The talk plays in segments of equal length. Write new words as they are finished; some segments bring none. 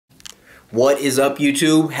What is up,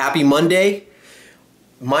 YouTube? Happy Monday.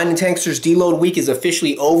 Mine and Tankster's deload week is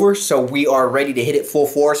officially over, so we are ready to hit it full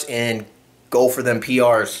force and go for them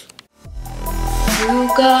PRs. You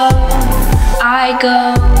go, I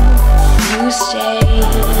go, you stay,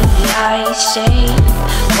 I stay.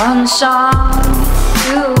 One song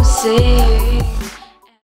to sing.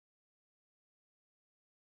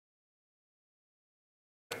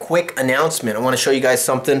 Quick announcement. I want to show you guys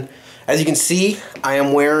something. As you can see,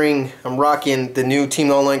 I'm rocking the new Team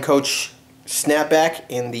Online Coach snapback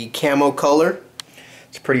in the camo color.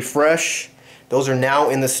 It's pretty fresh. Those are now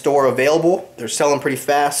in the store available. They're selling pretty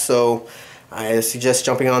fast, so I suggest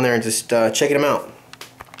jumping on there and just checking them out.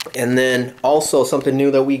 And then also something new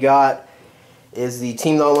that we got is the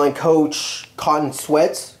Team Online Coach cotton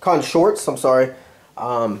shorts. I'm sorry.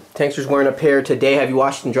 Tankster's wearing a pair today. Have you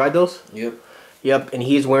washed and dried those? Yep. Yep, and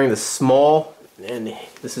he's wearing the small, and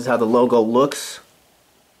this is how the logo looks.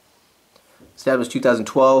 That was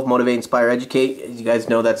 2012. Motivate, inspire, educate. As you guys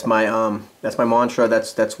know, that's my mantra.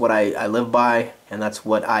 That's what I live by, and that's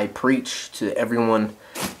what I preach to everyone,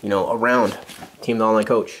 you know, around Team the Online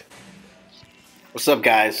Coach. What's up,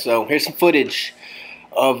 guys? So here's some footage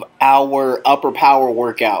of our upper power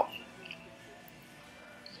workout.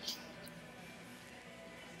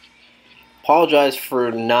 Apologize for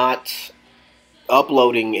not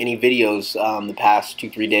uploading any videos the past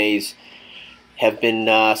 2-3 days. Have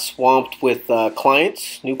been swamped with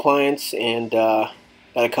new clients, and got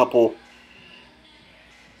a couple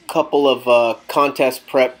of contest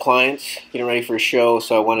prep clients getting ready for a show.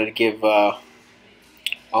 So I wanted to give all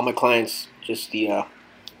my clients just the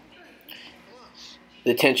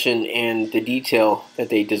attention and the detail that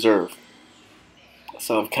they deserve.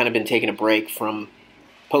 So I've kind of been taking a break from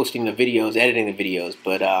posting the videos, editing the videos,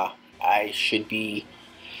 but I should be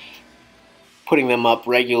putting them up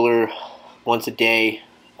regular, once a day,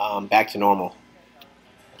 back to normal.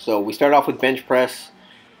 So we start off with bench press.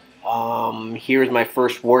 Here's my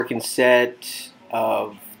first working set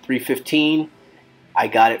of 315. I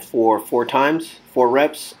got it for 4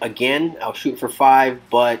 reps. Again, I'll shoot for 5,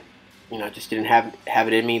 but you know, just didn't have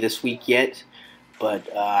it in me this week yet.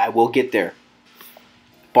 But I will get there.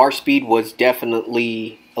 Bar speed was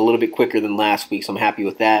definitely a little bit quicker than last week, so I'm happy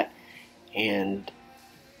with that. And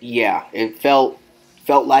yeah, it felt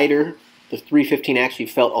lighter. The 315 actually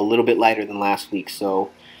felt a little bit lighter than last week,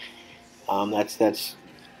 so that's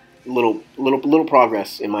little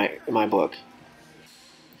progress in my book.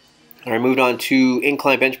 All right, moved on to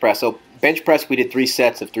incline bench press. So bench press, we did 3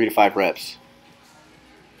 sets of 3 to 5 reps.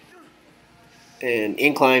 And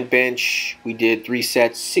incline bench, we did 3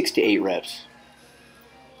 sets, 6 to 8 reps.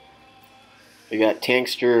 We got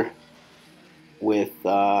Tankster with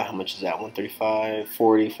how much is that? 135,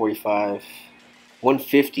 40, 45,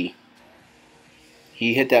 150.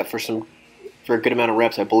 He hit that for a good amount of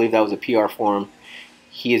reps. I believe that was a PR for him.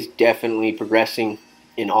 He is definitely progressing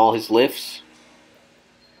in all his lifts,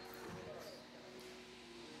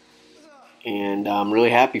 and I'm really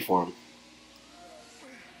happy for him.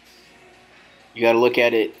 You got to look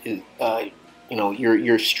at it. You know,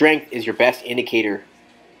 your strength is your best indicator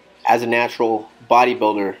as a natural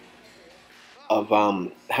bodybuilder of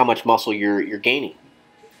how much muscle you're gaining.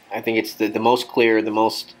 I think it's the most clear,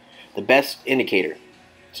 the best indicator.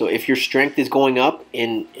 So if your strength is going up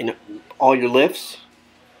in all your lifts,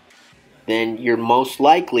 then you're most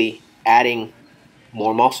likely adding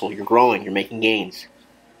more muscle. You're growing, you're making gains.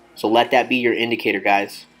 So let that be your indicator,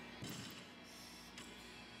 guys.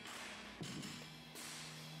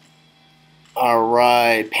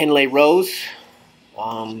 Alright, pen lay rows.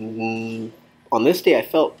 On this day I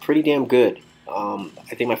felt pretty damn good.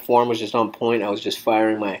 I think my form was just on point. I was just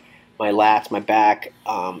firing my lats, my back,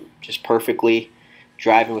 just perfectly.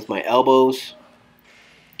 Driving with my elbows,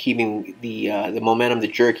 keeping the momentum, the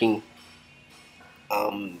jerking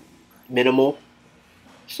minimal.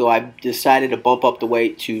 So I decided to bump up the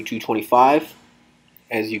weight to 225,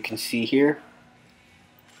 as you can see here.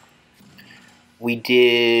 We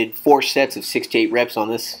did 4 sets of 6 to 8 reps on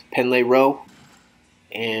this pen lay row,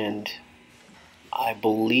 and I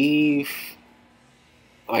believe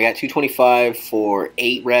I got 225 for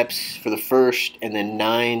 8 reps for the first, and then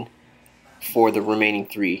 9 for the remaining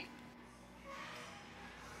 3.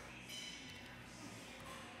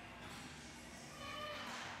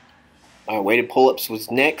 Alright, weighted pull-ups was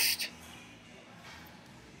next.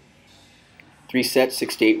 3 sets,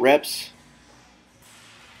 6 to 8 reps.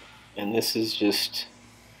 And this is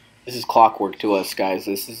clockwork to us, guys.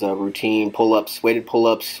 This is a routine pull-ups, weighted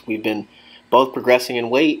pull-ups. We've been both progressing in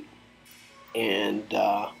weight, and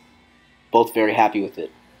both very happy with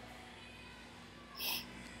it.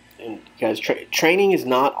 And guys, training is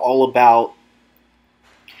not all about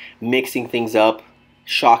mixing things up,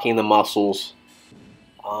 shocking the muscles.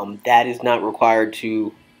 That is not required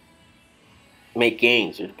to make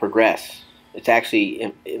gains or to progress. It's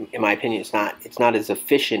actually, in my opinion, it's not as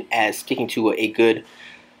efficient as sticking to a good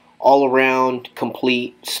all-around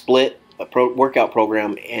complete split workout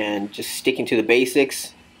program and just sticking to the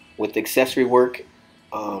basics with accessory work,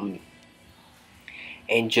 and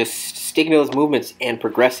just sticking to those movements and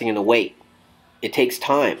progressing in the weight. It takes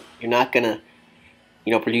time. You're not gonna,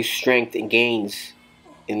 produce strength and gains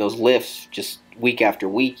in those lifts just week after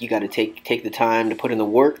week. You got to take the time to put in the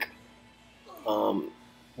work,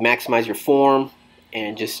 maximize your form,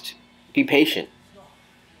 and just be patient.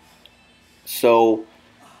 So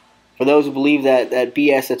for those who believe that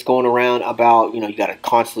BS that's going around about, you got to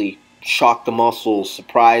constantly shock the muscles,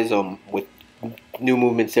 surprise them with new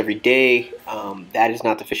movements every day, that is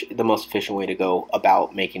not the most efficient way to go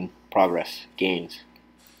about making progress, gains.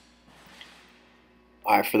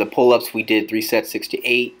 All right, for the pull-ups, we did 3 sets, 6 to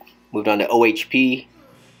 8. Moved on to OHP.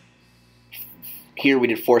 Here we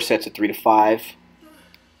did 4 sets of 3 to 5.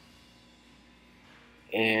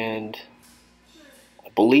 And I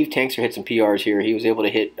believe Tankster hit some PRs here. He was able to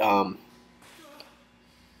hit, I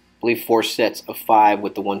believe, 4 sets of 5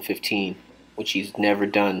 with the 115, which he's never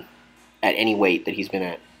done at any weight that he's been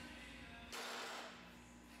at.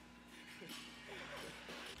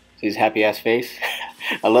 See his happy ass face?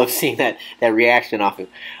 I love seeing that reaction off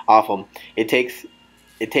him. It takes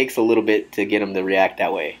a little bit to get him to react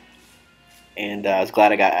that way, and I was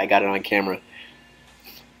glad I got it on camera.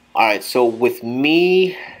 All right, so with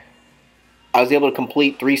me, I was able to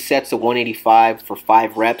complete 3 sets of 185 for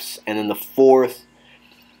 5 reps, and then the 4th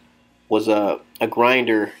was a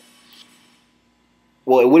grinder.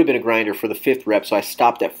 Well, it would have been a grinder for the 5th rep, so I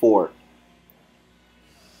stopped at 4.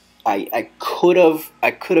 I could have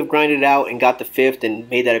grinded it out and got the 5th and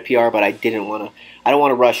made that a PR, but I didn't want to. I don't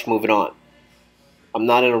want to rush moving on. I'm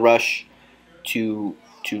not in a rush to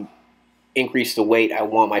increase the weight. I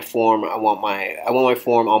want my form. I want my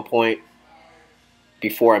form on point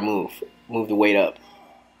before I move the weight up.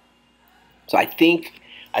 So I think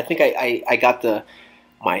I got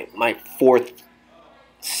my 4th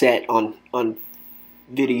set on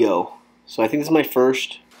video. So I think this is my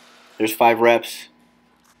first. There's 5 reps.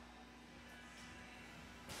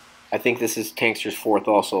 I think this is Tankster's 4th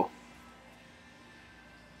also.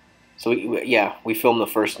 So we filmed the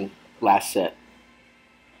first and last set.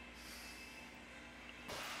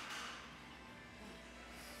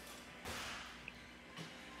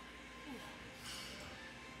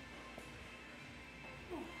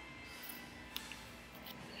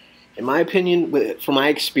 In my opinion, from my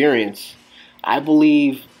experience, I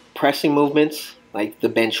believe pressing movements like the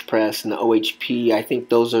bench press and the OHP, I think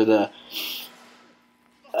those are the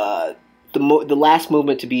last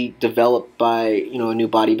movement to be developed by a new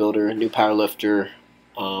bodybuilder, a new powerlifter,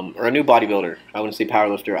 or a new bodybuilder. I wouldn't say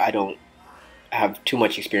powerlifter. I don't have too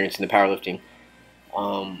much experience in the powerlifting.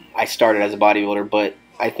 I started as a bodybuilder, but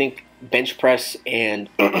I think bench press and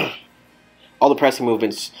all the pressing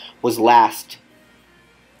movements was last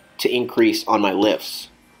to increase on my lifts.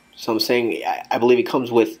 So I'm saying I believe it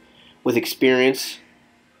comes with experience,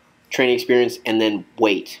 training experience, and then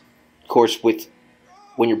weight. Of course,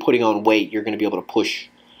 when you're putting on weight, you're going to be able to push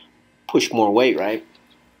more weight, right?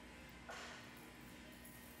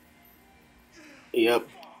 Yep.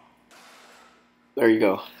 There you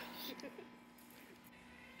go.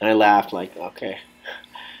 And I laughed like, okay,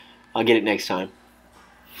 I'll get it next time.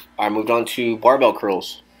 I moved on to barbell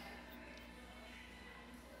curls.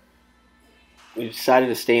 We decided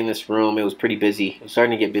to stay in this room. It was pretty busy. It was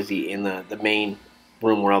starting to get busy in the main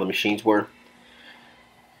room where all the machines were.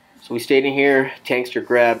 So we stayed in here. Tankster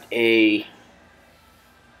grabbed I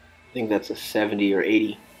think that's a 70 or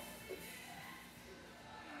 80.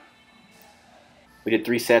 We did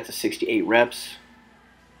 3 sets of 68 reps.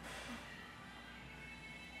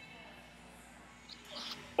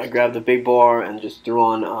 I grabbed the big bar and just threw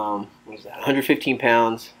on, what was that, 115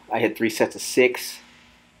 pounds. I had 3 sets of 6.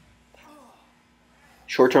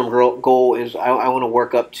 Short-term goal is I want to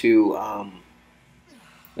work up to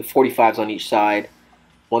the 45s on each side,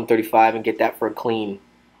 135, and get that for a clean,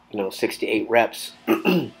 6 to 8 reps.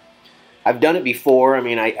 I've done it before. I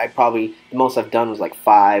mean, I probably, the most I've done was like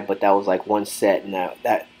 5, but that was like 1 set, and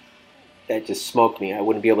that just smoked me. I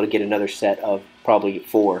wouldn't be able to get another set of probably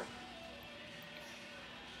 4.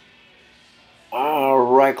 All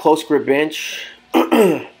right, close grip bench.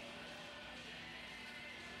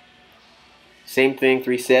 Same thing,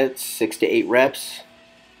 3 sets, 6 to 8 reps.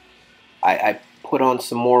 I put on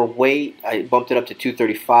some more weight. I bumped it up to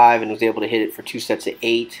 235 and was able to hit it for 2 sets of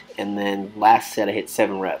 8, and then last set I hit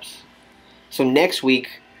 7 reps. So next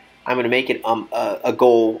week I'm going to make it a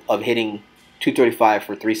goal of hitting 235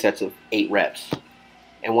 for 3 sets of 8 reps.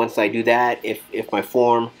 And once I do that, if my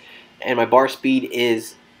form and my bar speed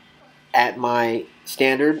is at my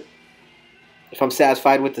standard, if I'm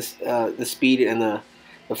satisfied with the speed and the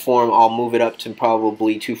form, I'll move it up to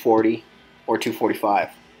probably 240 or 245,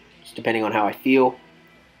 just depending on how I feel.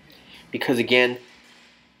 Because again,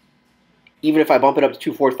 even if I bump it up to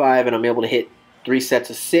 245 and I'm able to hit 3 sets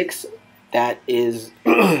of 6, that is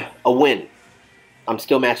a win. I'm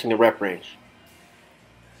still matching the rep range.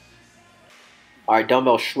 Alright,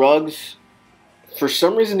 dumbbell shrugs. For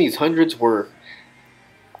some reason these hundreds were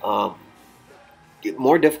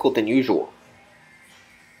more difficult than usual.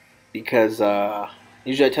 Because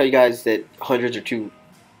usually I tell you guys that hundreds are too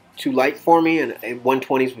light for me, and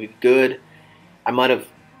 120s would be good. I might have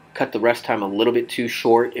cut the rest time a little bit too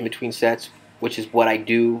short in between sets, which is what I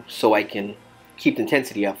do so I can keep the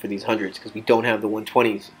intensity up for these hundreds, because we don't have the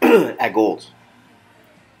 120s at Golds.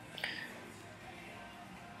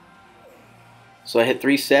 So I hit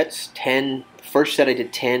 3 sets. 10. First set I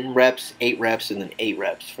did 10 reps, 8 reps, and then 8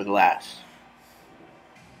 reps for the last.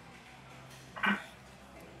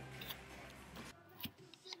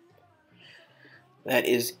 That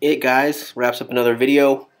is it, guys. Wraps up another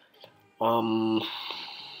video.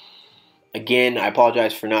 Again, I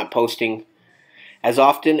apologize for not posting as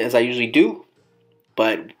often as I usually do,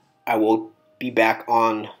 but I will be back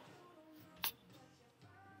on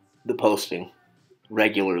the posting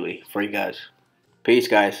regularly for you guys. Peace,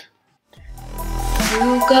 guys.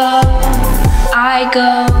 You go, I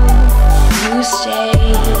go, you stay,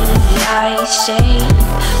 I stay.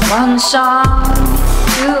 One song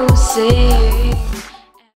to sing.